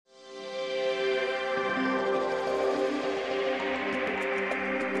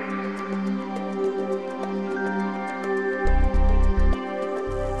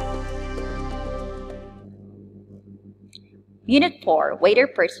Unit 4,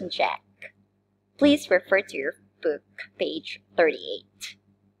 Waitperson check. Please refer to your book, page 38.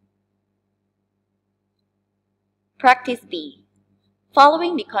 Practice B.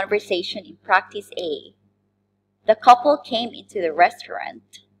 Following the conversation in Practice A, the couple came into the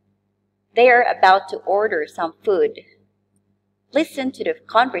restaurant. They are about to order some food. Listen to the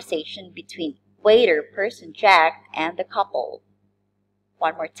conversation between Waitperson Jack and the couple.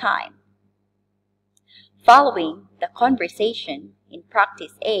 One more time. Following the conversation in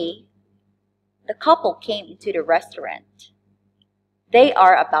Practice A, the couple came into the restaurant. They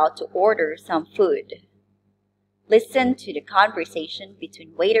are about to order some food. Listen to the conversation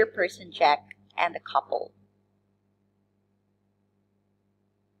between Waitperson Jack and the couple.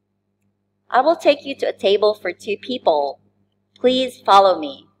 I will take you to a table for 2 people. Please follow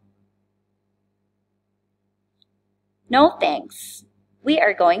me. No thanks. We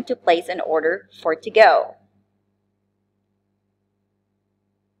are going to place an order for to go.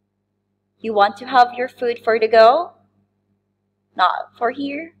 You want to have your food for to go? Not for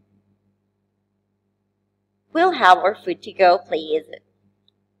here? We'll have our food to go, please.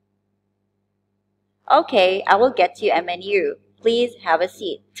 Okay, I will get you a menu. Please have a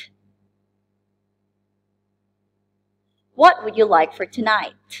seat. What would you like for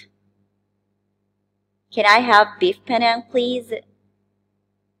tonight? Can I have beef Penang, please?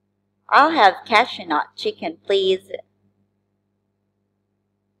 I'll have cashew nut chicken, please.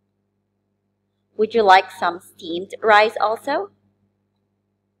 Would you like some steamed rice also?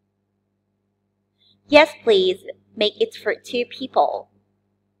 Yes, please. Make it for 2 people.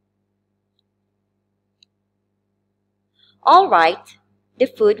 All right, the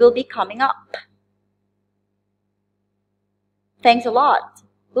food will be coming up. Thanks a lot.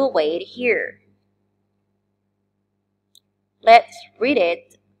 We'll wait here. Let's read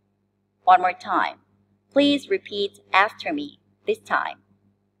it one more time. Please repeat after me this time.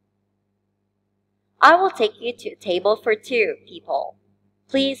 I will take you to a table for 2 people.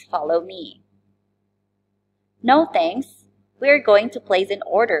 Please follow me. No thanks. We are going to place an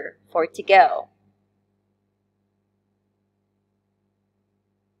order for to go.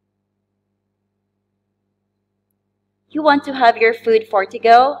 You want to have your food for to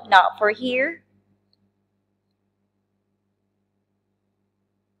go, not for here?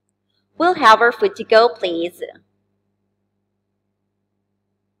 We'll have our food to go, please.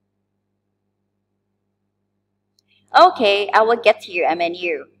 Okay, I will get you a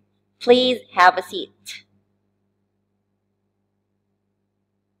menu. Please have a seat.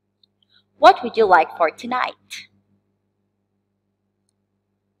 What would you like for tonight?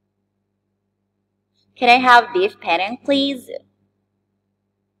 Can I have beef Penang, please?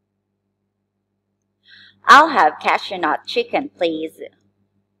 I'll have cashew nut chicken, please.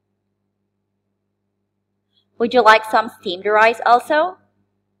 Would you like some steamed rice also?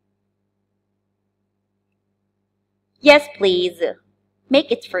 Yes, please.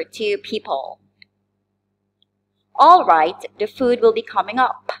 Make it for 2 people. All right, the food will be coming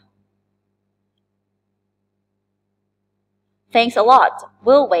up. Thanks a lot.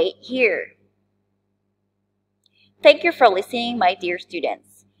 We'll wait here. Thank you for listening, my dear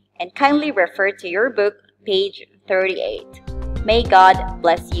students, and kindly refer to your book, page 38. May God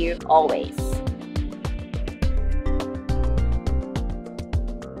bless you always.